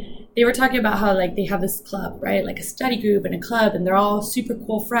 and they were talking about how like they have this club, right? Like a study group and a club, and they're all super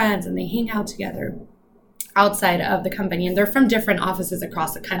cool friends, and they hang out together outside of the company, and they're from different offices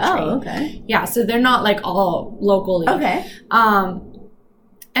across the country. Oh, okay. Yeah, so they're not like all locally. Okay.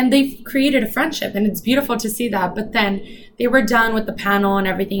 And they've created a friendship, and it's beautiful to see that. But then they were done with the panel and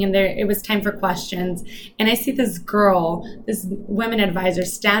everything, and it was time for questions. And I see this women advisor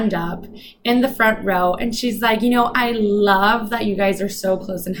stand up in the front row, and she's like, I love that you guys are so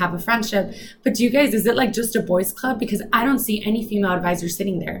close and have a friendship, but is it like just a boys club? Because I don't see any female advisors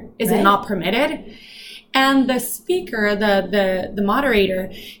sitting there. Is it not permitted? And the speaker, the moderator,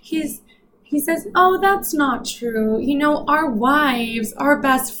 he says, oh, that's not true. Our wives are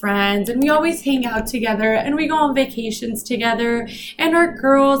best friends, and we always hang out together, and we go on vacations together, and our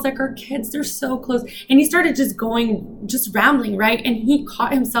girls, like our kids, they're so close. And he started just rambling, right? And he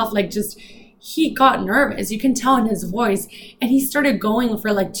caught himself he got nervous. You can tell in his voice. And he started going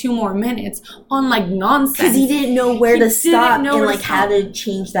for like 2 more minutes on like nonsense. Because he didn't know where to stop and like how to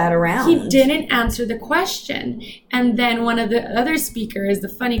change that around. He didn't answer the question. And then one of the other speakers, the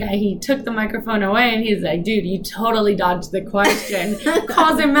funny guy, he took the microphone away and he's like, dude, you totally dodged the question.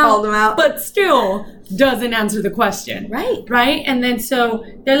 Calls him out. Called him out. But still doesn't answer the question. Right. Right? And then so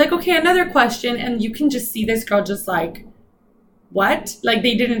they're like, okay, another question. And you can just see this girl just like, what? Like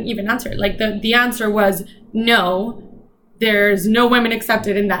they didn't even answer it. Like the answer was no, there's no women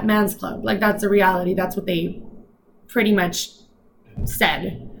accepted in that man's club. Like that's the reality. That's what they pretty much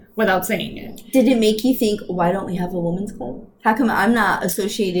said without saying it. Did it make you think, why don't we have a women's club? How come I'm not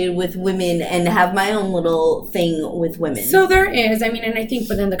associated with women and have my own little thing with women? So there is, I mean, and I think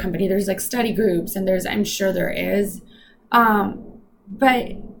within the company there's like study groups and I'm sure there is.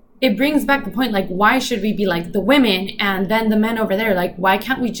 But it brings back the point, like, why should we be like the women and then the men over there? Like, why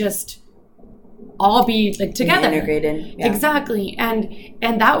can't we just all be like together? Integrated. Yeah. Exactly.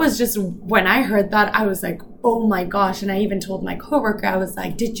 And that was just, when I heard that, I was like, oh my gosh. And I even told my coworker, I was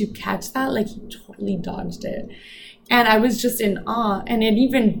like, did you catch that? Like, he totally dodged it. And I was just in awe. And it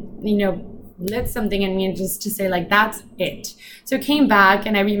even, lit something in me just to say, like, that's it. So it came back,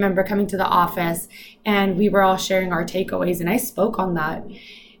 and I remember coming to the office and we were all sharing our takeaways, and I spoke on that.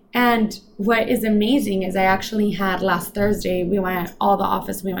 And what is amazing is I actually had last Thursday, we went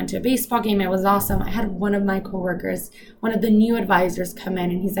to a baseball game. It was awesome. I had one of my coworkers, one of the new advisors, come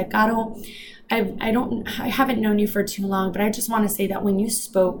in, and he's like, Caro, I haven't known you for too long, but I just want to say that when you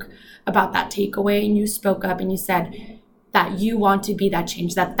spoke about that takeaway and you spoke up and you said that you want to be that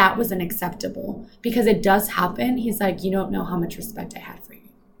change, that was unacceptable, because it does happen. He's like, you don't know how much respect I had for you.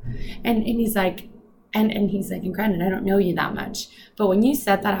 And he's like, and he's like, and granted, I don't know you that much, but when you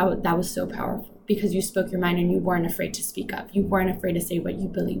said that, that was so powerful, because you spoke your mind and you weren't afraid to speak up. You weren't afraid to say what you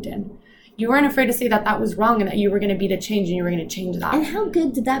believed in. You weren't afraid to say that was wrong and that you were going to be the change and you were going to change that. And how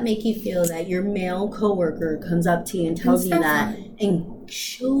good did that make you feel that your male coworker comes up to you and tells you that and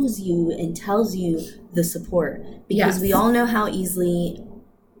shows you and tells you the support? Because we all know how easily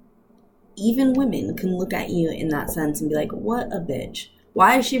even women can look at you in that sense and be like, what a bitch.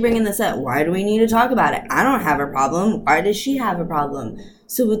 Why is she bringing this up? Why do we need to talk about it? I don't have a problem. Why does she have a problem?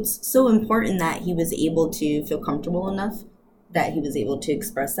 So it's so important that he was able to feel comfortable enough that he was able to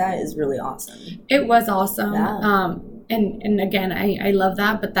express that is really awesome. It was awesome. Yeah. And again, I love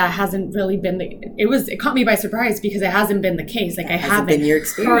that, but that hasn't really been it caught me by surprise, because it hasn't been the case. Like, I haven't been your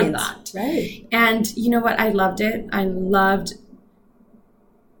experience. Heard that. Right. And you know what? I loved it. I loved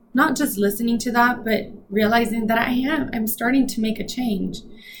not just listening to that, but realizing that I'm starting to make a change.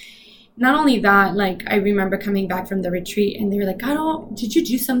 Not only that, like, I remember coming back from the retreat and they were like, did you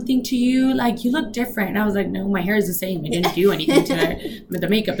do something to you? Like, you look different. And I was like, no, my hair is the same. I didn't do anything to it. But the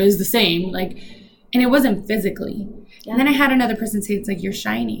makeup is the same. Like, and it wasn't physically. Yeah. And then I had another person say, it's like, you're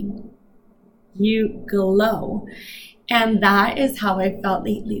shining. You glow. And that is how I felt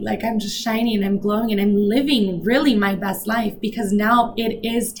lately. Like, I'm just shining, I'm glowing, and I'm living really my best life, because now it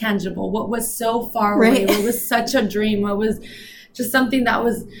is tangible. What was so far away, what was such a dream, what was just something that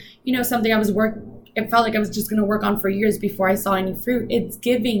was, something it felt like I was just going to work on for years before I saw any fruit. It's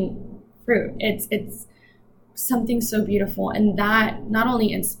giving fruit. It's something so beautiful. And that not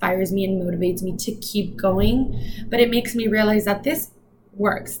only inspires me and motivates me to keep going, but it makes me realize that this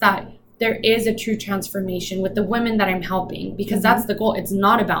works, that there is a true transformation with the women that I'm helping, because that's the goal. It's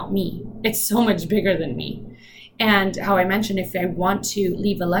not about me. It's so much bigger than me. And how I mentioned, if I want to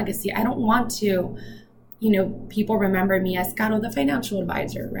leave a legacy, I don't want to, people remember me as Caro, the financial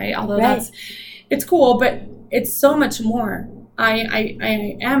advisor, right? Although it's cool, but it's so much more. I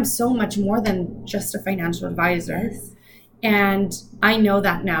am so much more than just a financial advisor. Yes. And I know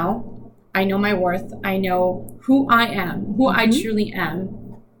that now. I know my worth. I know who I am, who I truly am.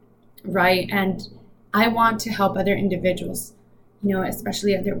 Right. And I want to help other individuals,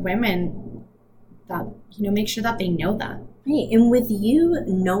 especially other women, that, make sure that they know that. Right. And with you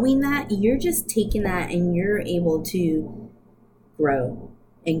knowing that, you're just taking that and you're able to grow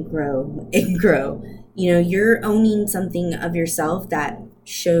and grow and grow. You're owning something of yourself that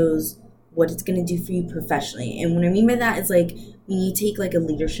shows what it's going to do for you professionally. And what I mean by that is, like, when you take like a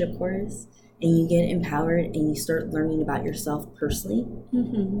leadership course and you get empowered and you start learning about yourself personally,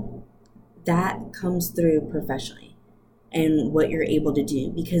 that comes through professionally and what you're able to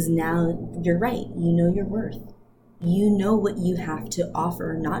do, because now you're right. You know your worth. You know what you have to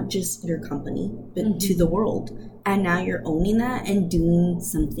offer, not just your company, but to the world. And now you're owning that and doing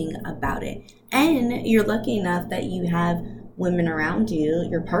something about it. And you're lucky enough that you have women around you,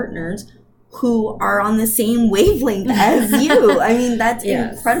 your partners, who are on the same wavelength as you. I mean, that's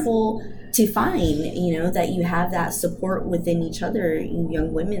incredible to find, that you have that support within each other, you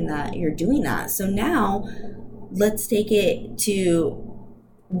young women, that you're doing that. So now let's take it to,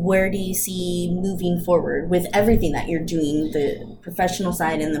 where do you see moving forward with everything that you're doing, the professional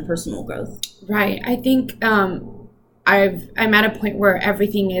side and the personal growth? Right. I think I'm at a point where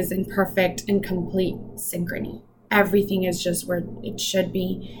everything is in perfect and complete synchrony. Everything is just where it should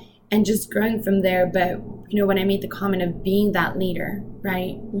be, and just growing from there. But, when I made the comment of being that leader,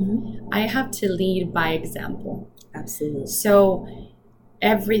 right? Mm-hmm. I have to lead by example. Absolutely. So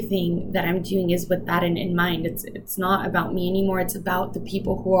everything that I'm doing is with that in mind. It's not about me anymore. It's about the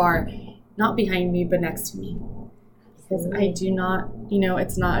people who are not behind me, but next to me. Because I do not,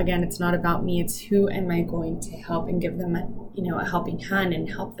 it's not about me. It's who am I going to help and give them a helping hand and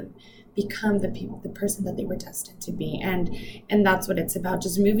help them become the person that they were destined to be. And that's what it's about.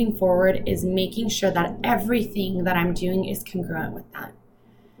 Just moving forward is making sure that everything that I'm doing is congruent with that.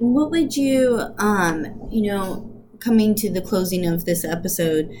 What would you, coming to the closing of this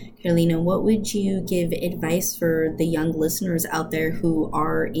episode, Carolina, what would you give advice for the young listeners out there who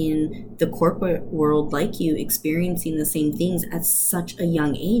are in the corporate world like you, experiencing the same things at such a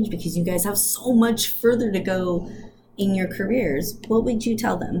young age, because you guys have so much further to go in your careers? What would you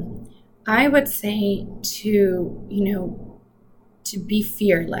tell them? I would say to be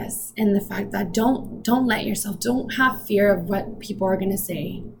fearless in the fact that don't have fear of what people are going to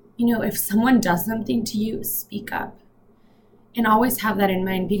say. If someone does something to you, speak up. And always have that in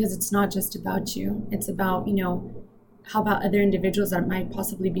mind, because it's not just about you. It's about, how about other individuals that might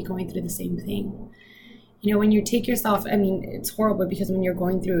possibly be going through the same thing. When you take yourself, it's horrible, because when you're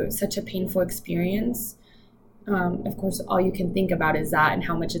going through such a painful experience, of course, all you can think about is that and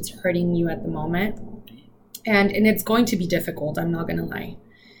how much it's hurting you at the moment. And it's going to be difficult, I'm not going to lie.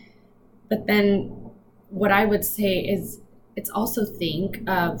 But then what I would say is, it's also think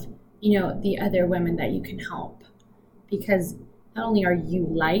of, the other women that you can help, because not only are you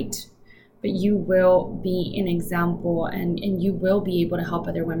light, but you will be an example, and you will be able to help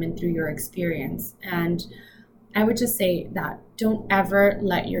other women through your experience. And I would just say that don't ever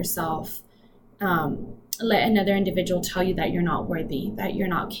let yourself, let another individual tell you that you're not worthy, that you're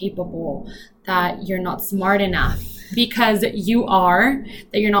not capable, that you're not smart enough, because you are,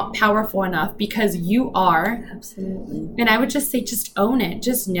 that you're not powerful enough, because you are. Absolutely. And I would just say, just own it,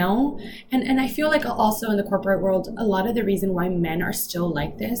 just know. And I feel like also in the corporate world, a lot of the reason why men are still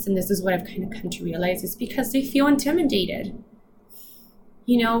like this, and this is what I've kind of come to realize, is because they feel intimidated.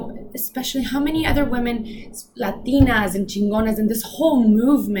 Especially how many other women, Latinas and chingonas, and this whole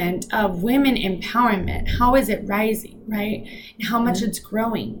movement of women empowerment, how is it rising, right? And how much it's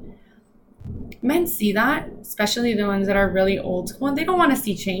growing. Men see that, especially the ones that are really old school, and they don't want to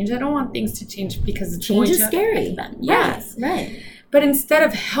see change. They don't want things to change, because it's change is scary. Them. Yes, right. But instead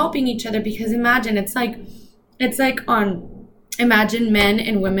of helping each other, because imagine imagine men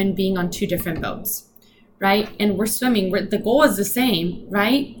and women being on two different boats, right? And we're swimming. The goal is the same,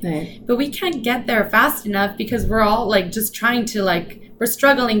 right? Right. But we can't get there fast enough, because we're all just trying to we're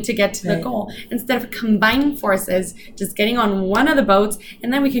struggling to get to the goal, instead of combining forces, just getting on one of the boats,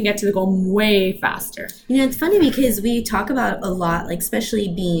 and then we can get to the goal way faster. It's funny, because we talk about a lot, especially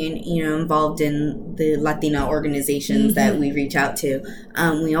being, involved in the Latina organizations that we reach out to.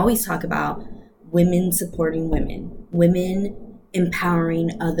 We always talk about women supporting women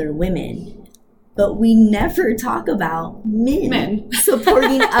empowering other women. But we never talk about men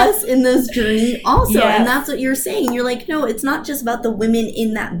supporting us in this journey also. Yes. And that's what you're saying. You're like, no, it's not just about the women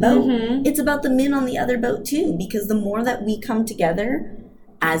in that boat. Mm-hmm. It's about the men on the other boat too. Because the more that we come together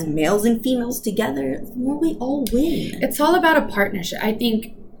as males and females together, the more we all win. It's all about a partnership. I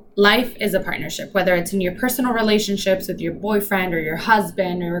think life is a partnership, whether it's in your personal relationships with your boyfriend or your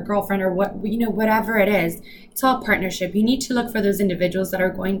husband or your girlfriend or whatever it is. It's all partnership. You need to look for those individuals that are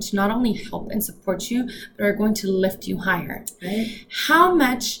going to not only help and support you, but are going to lift you higher. Right. How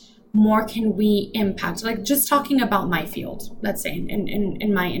much more can we impact? Just talking about my field, let's say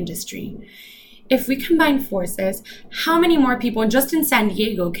in my industry. If we combine forces, how many more people just in San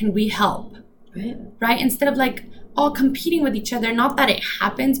Diego can we help? Right? Instead of all competing with each other. Not that it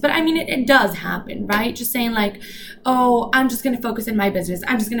happens, but it does happen, right? Just saying oh, I'm just going to focus in my business.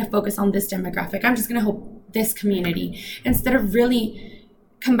 I'm just going to focus on this demographic. I'm just going to help this community, instead of really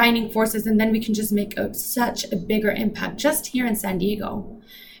combining forces, and then we can just make such a bigger impact just here in San Diego.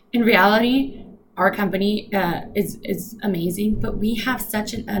 In reality, our company is amazing, but we have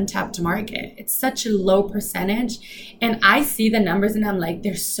such an untapped market. It's such a low percentage, and I see the numbers and I'm like,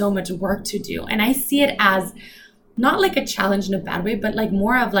 there's so much work to do. And I see it as not like a challenge in a bad way, but like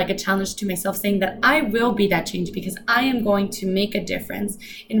more of like a challenge to myself, saying that I will be that change because I am going to make a difference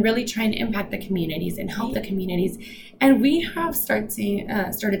in really trying to impact the communities and help the communities. And we have started seeing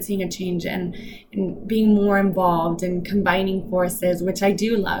a change and being more involved and combining forces, which I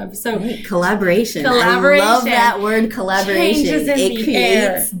do love. So collaboration. I love that word, collaboration. It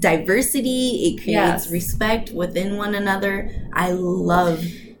creates diversity. It creates respect within one another. I love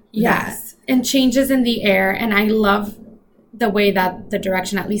that. And changes in the air. And I love the way that the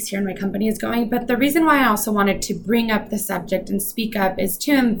direction, at least here in my company, is going. But the reason why I also wanted to bring up the subject and speak up is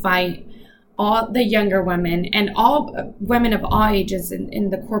to invite all the younger women and all women of all ages in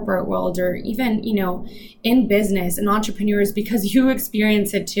the corporate world, or even, you know, in business and entrepreneurs, because you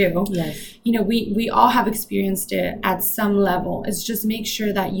experience it too. Yes. You know, we all have experienced it at some level. It's just make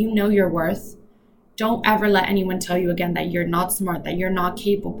sure that you know your worth. Don't ever let anyone tell you again that you're not smart, that you're not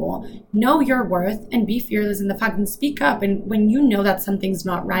capable. Know your worth and be fearless in the fact, and speak up. And when you know that something's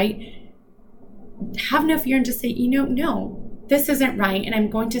not right, have no fear and just say, you know, no, this isn't right. And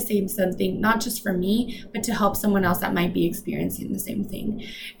I'm going to say something, not just for me, but to help someone else that might be experiencing the same thing.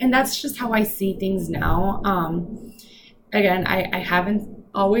 And that's just how I see things now. Again, I haven't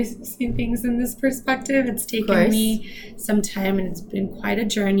always seen things in this perspective. It's taken me some time and it's been quite a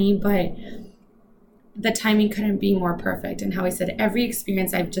journey, but the timing couldn't be more perfect. And how I said, every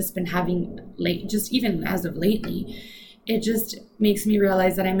experience I've just been having just even as of lately, it just makes me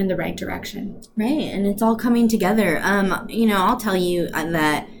realize that I'm in the right direction. Right. And it's all coming together. You know, I'll tell you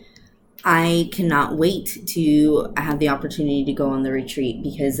that I cannot wait to have the opportunity to go on the retreat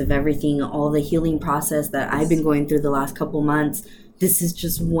because of everything, all the healing process that I've been going through the last couple months. This is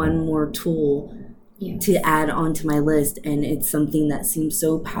just one more tool to add onto my list, and it's something that seems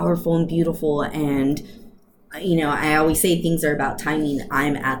so powerful and beautiful. And you know, I always say things are about timing.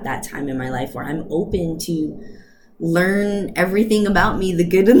 I'm at that time in my life where I'm open to learn everything about me, the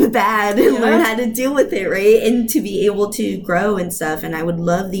good and the bad, and learn how to deal with it, right? And to be able to grow and stuff. And I would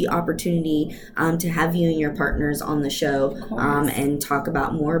love the opportunity to have you and your partners on the show and talk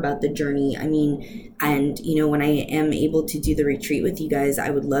about more about the journey. I mean, and you know, when I am able to do the retreat with you guys, I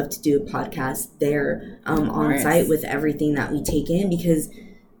would love to do a podcast there on site with everything that we take in, because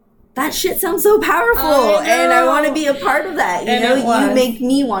that shit sounds so powerful, and I want to be a part of that. You know, you make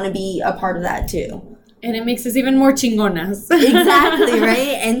me want to be a part of that too. And it makes us even more chingonas. Exactly,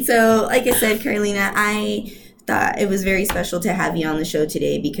 right? And so, like I said, Carolina, I thought it was very special to have you on the show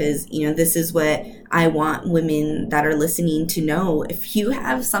today because, you know, this is what I want women that are listening to know. If you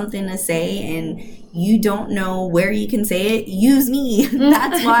have something to say and you don't know where you can say it, use me.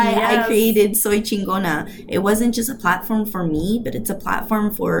 That's why I created Soy Chingona. It wasn't just a platform for me, but it's a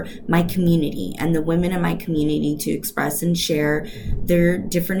platform for my community and the women in my community to express and share their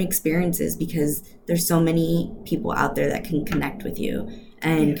different experiences, because there's so many people out there that can connect with you.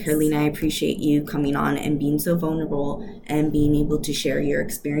 And Carolina, I appreciate you coming on and being so vulnerable and being able to share your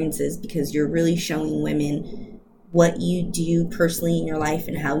experiences, because you're really showing women what you do personally in your life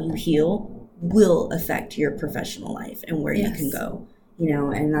and how you heal will affect your professional life and where you can go, you know,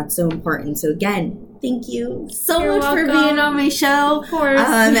 and that's so important. So again, thank you so much for being on my show. Of course.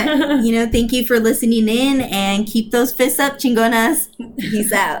 You know, thank you for listening in, and keep those fists up, chingonas.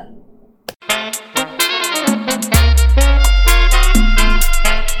 Peace out.